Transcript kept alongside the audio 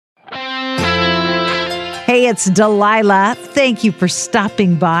Hey, it's Delilah. Thank you for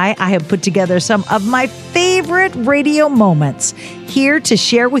stopping by. I have put together some of my favorite radio moments here to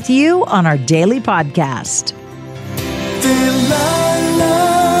share with you on our daily podcast.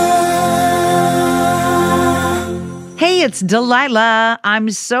 Hey, it's Delilah. I'm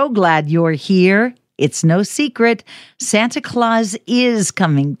so glad you're here. It's no secret, Santa Claus is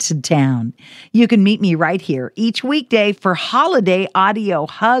coming to town. You can meet me right here each weekday for holiday audio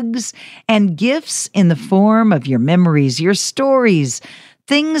hugs and gifts in the form of your memories, your stories,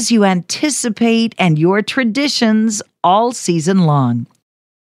 things you anticipate, and your traditions all season long.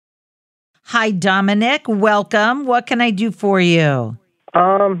 Hi, Dominic. Welcome. What can I do for you?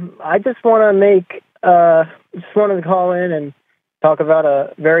 I just wanted to call in and talk about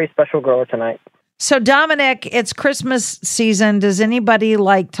a very special girl tonight. So, Dominic, it's Christmas season. Does anybody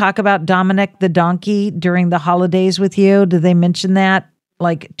talk about Dominic the donkey during the holidays with you? Do they mention that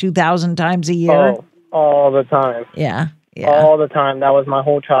 2,000 times a year? Oh, all the time. Yeah. All the time. That was my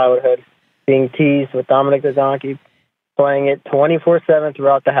whole childhood, being teased with Dominic the donkey, playing it 24/7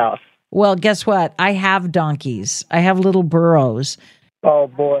 throughout the house. Well, guess what? I have donkeys. I have little burros. Oh,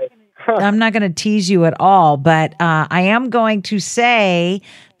 boy. I'm not going to tease you at all, but I am going to say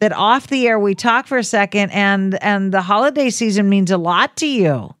that off the air we talk for a second, and the holiday season means a lot to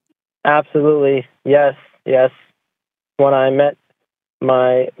you. Absolutely. Yes. When I met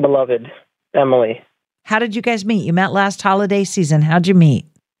my beloved Emily. How did you guys meet? You met last holiday season. How'd you meet?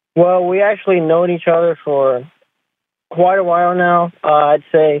 Well, we actually known each other for quite a while now. I'd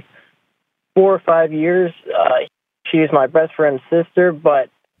say 4 or 5 years. She's my best friend's sister, but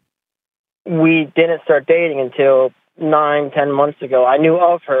we didn't start dating until 9-10 months ago. I knew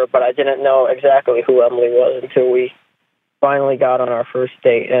of her, but I didn't know exactly who Emily was until we finally got on our first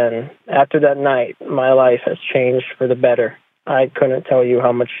date. And after that night, my life has changed for the better. I couldn't tell you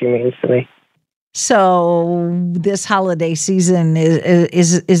how much she means to me. So this holiday season,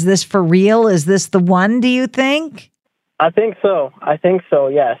 is this for real? Is this the one, do you think? I think so,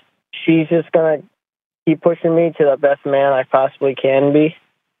 yes. She's just going to keep pushing me to the best man I possibly can be,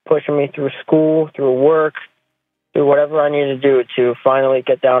 pushing me through school, through work, through whatever I need to do to finally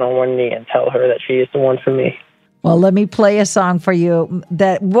get down on one knee and tell her that she is the one for me. Well, let me play a song for you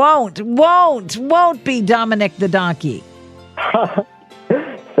that won't be Dominic the Donkey.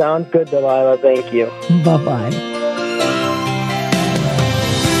 Sounds good, Delilah. Thank you. Bye-bye.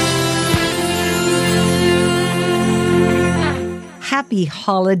 Happy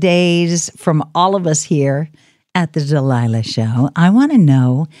holidays from all of us here at the Delilah Show. I want to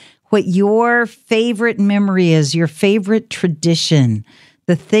know what your favorite memory is, your favorite tradition,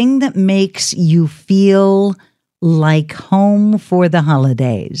 the thing that makes you feel like home for the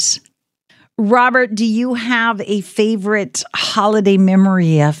holidays. Robert, do you have a favorite holiday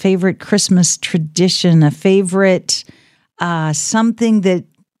memory, a favorite Christmas tradition, a favorite something that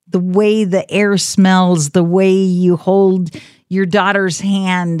the way the air smells, the way you hold your daughter's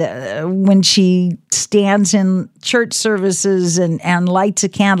hand when she stands in church services and lights a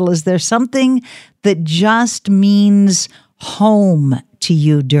candle? Is there something that just means home to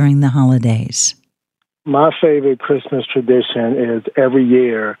you during the holidays? My favorite Christmas tradition is every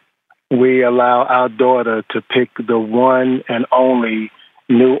year we allow our daughter to pick the one and only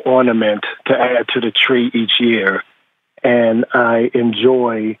new ornament to add to the tree each year. And I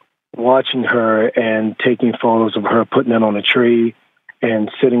enjoy watching her and taking photos of her putting it on a tree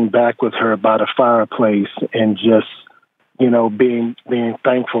and sitting back with her by the fireplace and just, being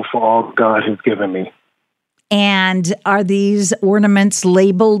thankful for all God has given me. And are these ornaments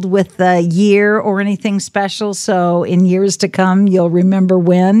labeled with the year or anything special? So in years to come, you'll remember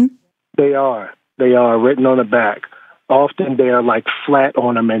when? They are written on the back. Often they are like flat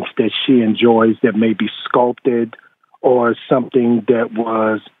ornaments that she enjoys that may be sculpted or something that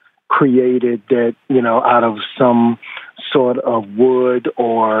was created that, out of some sort of wood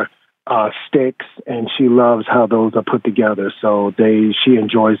or sticks, and she loves how those are put together. So she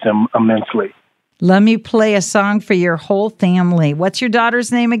enjoys them immensely. Let me play a song for your whole family. What's your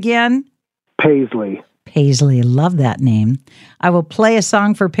daughter's name again? Paisley. Paisley, love that name. I will play a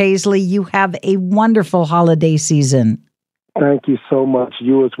song for Paisley. You have a wonderful holiday season. Thank you so much.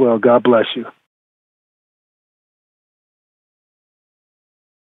 You as well. God bless you.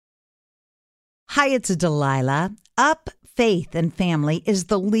 Hi, it's Delilah. Up Faith and Family is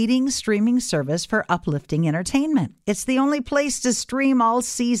the leading streaming service for uplifting entertainment. It's the only place to stream all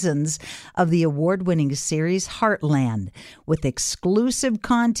seasons of the award-winning series Heartland with exclusive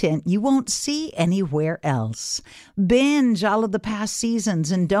content you won't see anywhere else. Binge all of the past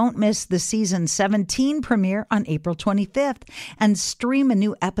seasons and don't miss the season 17 premiere on April 25th and stream a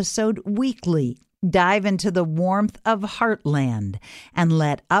new episode weekly. Dive into the warmth of Heartland and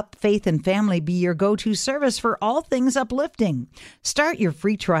let Up Faith and Family be your go-to service for all things uplifting. Start your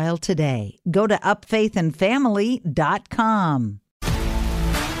free trial today. Go to upfaithandfamily.com.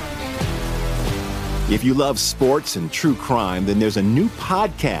 If you love sports and true crime, then there's a new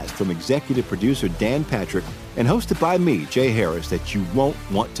podcast from executive producer Dan Patrick and hosted by me, Jay Harris, that you won't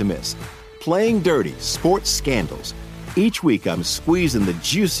want to miss. Playing Dirty: Sports Scandals. Each week, I'm squeezing the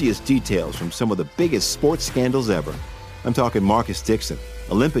juiciest details from some of the biggest sports scandals ever. I'm talking Marcus Dixon,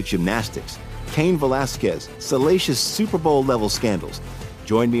 Olympic gymnastics, Cain Velasquez, salacious Super Bowl-level scandals.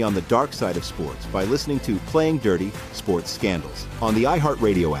 Join me on the dark side of sports by listening to Playing Dirty: Sports Scandals on the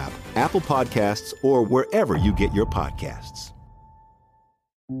iHeartRadio app, Apple Podcasts, or wherever you get your podcasts.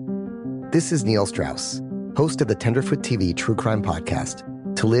 This is Neil Strauss, host of the Tenderfoot TV true crime podcast,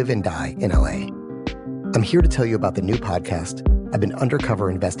 To Live and Die in LA. I'm here to tell you about the new podcast I've been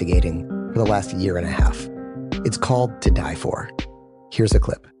undercover investigating for the last year and a half. It's called To Die For. Here's a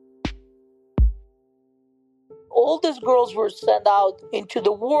clip. All these girls were sent out into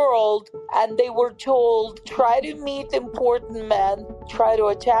the world and they were told, try to meet important men, try to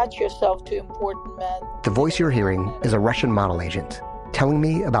attach yourself to important men. The voice you're hearing is a Russian model agent telling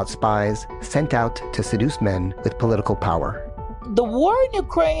me about spies sent out to seduce men with political power. The war in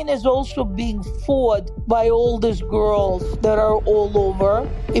Ukraine is also being fought by all these girls that are all over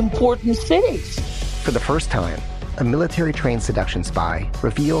important cities. For the first time, a military-trained seduction spy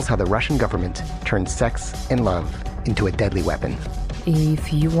reveals how the Russian government turned sex and love into a deadly weapon.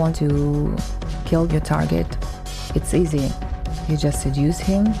 If you want to kill your target, it's easy. You just seduce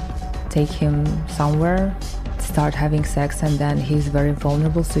him, take him somewhere, start having sex, and then he's very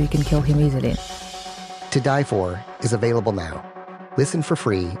vulnerable, so you can kill him easily. To Die For is available now. Listen for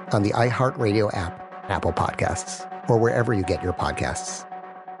free on the iHeartRadio app, Apple Podcasts, or wherever you get your podcasts.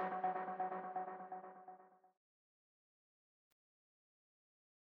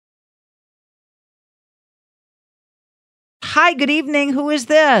 Hi, good evening. Who is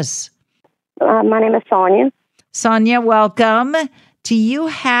this? My name is Sonia. Sonia, welcome. Do you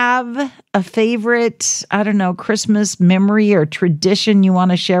have a favorite, Christmas memory or tradition you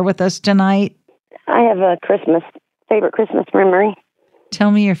want to share with us tonight? I have a favorite Christmas memory. Tell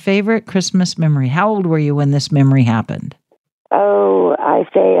me your favorite Christmas memory. How old were you when this memory happened? Oh, I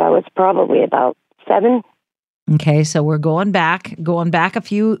say I was probably about 7. Okay, so we're going back a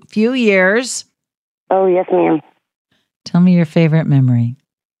few years. Oh, yes, ma'am. Tell me your favorite memory.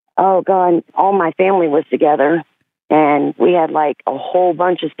 Oh, God, all my family was together, and we had like a whole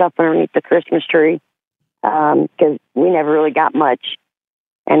bunch of stuff underneath the Christmas tree because we never really got much.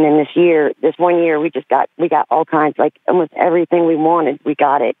 And then this one year, we got all kinds, like almost everything we wanted, we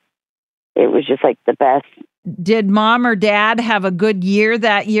got it. It was just like the best. Did mom or dad have a good year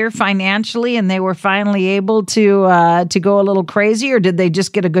that year financially, and they were finally able to go a little crazy, or did they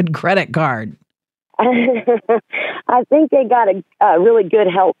just get a good credit card? I think they got a really good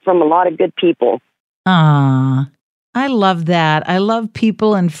help from a lot of good people. Ah, I love that. I love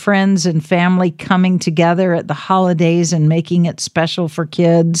people and friends and family coming together at the holidays and making it special for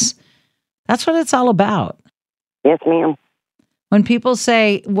kids. That's what it's all about. Yes, ma'am. When people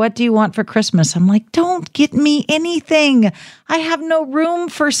say, what do you want for Christmas? I'm like, don't get me anything. I have no room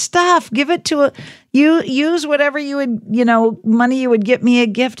for stuff. Give it to you. Use whatever you would, money you would get me a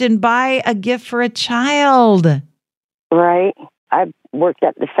gift and buy a gift for a child. Right. I worked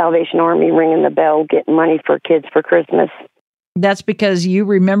at the Salvation Army ringing the bell, getting money for kids for Christmas. That's because you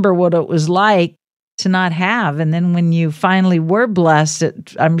remember what it was like to not have. And then when you finally were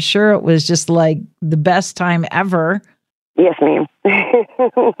blessed, I'm sure it was just like the best time ever. Yes, ma'am.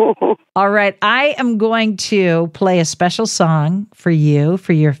 All right. I am going to play a special song for you,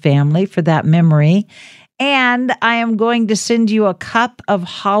 for your family, for that memory. And I am going to send you a cup of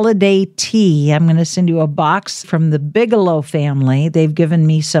holiday tea. I'm going to send you a box from the Bigelow family. They've given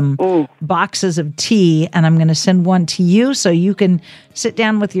me some boxes of tea, and I'm going to send one to you so you can sit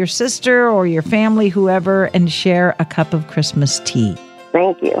down with your sister or your family, whoever, and share a cup of Christmas tea.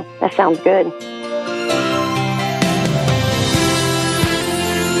 Thank you. That sounds good.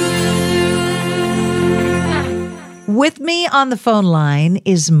 With me on the phone line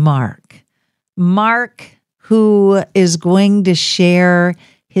is Mark. Mark, who is going to share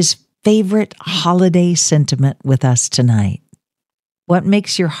his favorite holiday sentiment with us tonight. What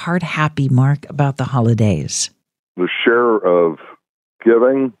makes your heart happy, Mark, about the holidays? The share of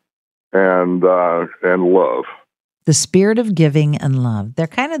giving and love. The spirit of giving and love. They're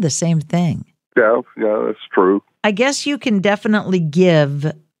kind of the same thing. Yeah, that's true. I guess you can definitely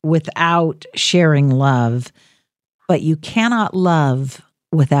give without sharing love, but you cannot love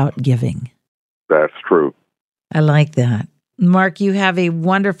without giving. That's true. I like that. Mark, you have a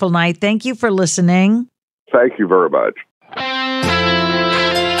wonderful night. Thank you for listening. Thank you very much.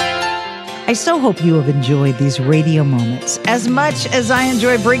 I so hope you have enjoyed these radio moments as much as I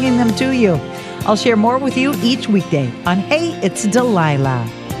enjoy bringing them to you. I'll share more with you each weekday on Hey, It's Delilah.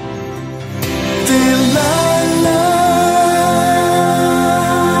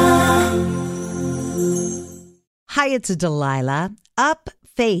 Hi, it's Delilah. Up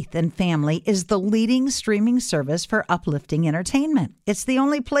Faith and Family is the leading streaming service for uplifting entertainment. It's the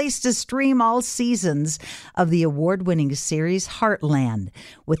only place to stream all seasons of the award-winning series Heartland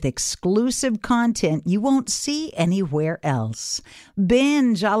with exclusive content you won't see anywhere else.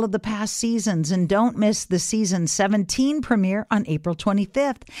 Binge all of the past seasons and don't miss the season 17 premiere on April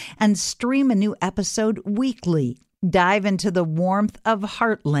 25th and stream a new episode weekly. Dive into the warmth of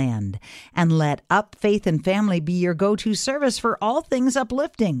Heartland and let Up Faith and Family be your go-to service for all things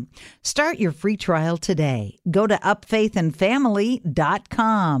uplifting. Start your free trial today. Go to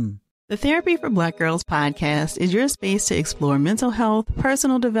upfaithandfamily.com. The Therapy for Black Girls podcast is your space to explore mental health,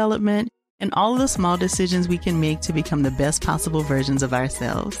 personal development, and all of the small decisions we can make to become the best possible versions of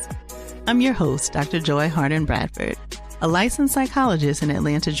ourselves. I'm your host, Dr. Joy Harden Bradford, a licensed psychologist in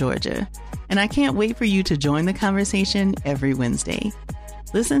Atlanta, Georgia, and I can't wait for you to join the conversation every Wednesday.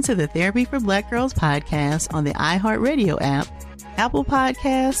 Listen to the Therapy for Black Girls podcast on the iHeartRadio app, Apple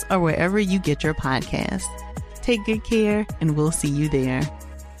Podcasts, or wherever you get your podcasts. Take good care, and we'll see you there.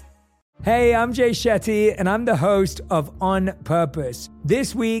 Hey, I'm Jay Shetty, and I'm the host of On Purpose.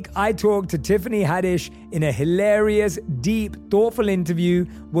 This week, I talked to Tiffany Haddish in a hilarious, deep, thoughtful interview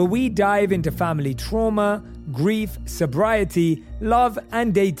where we dive into family trauma, grief, sobriety, love,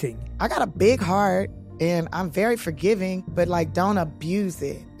 and dating. I got a big heart, and I'm very forgiving, but don't abuse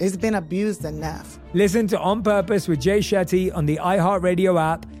it. It's been abused enough. Listen to On Purpose with Jay Shetty on the iHeartRadio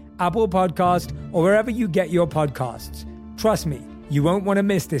app, Apple Podcast, or wherever you get your podcasts. Trust me, you won't want to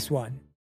miss this one.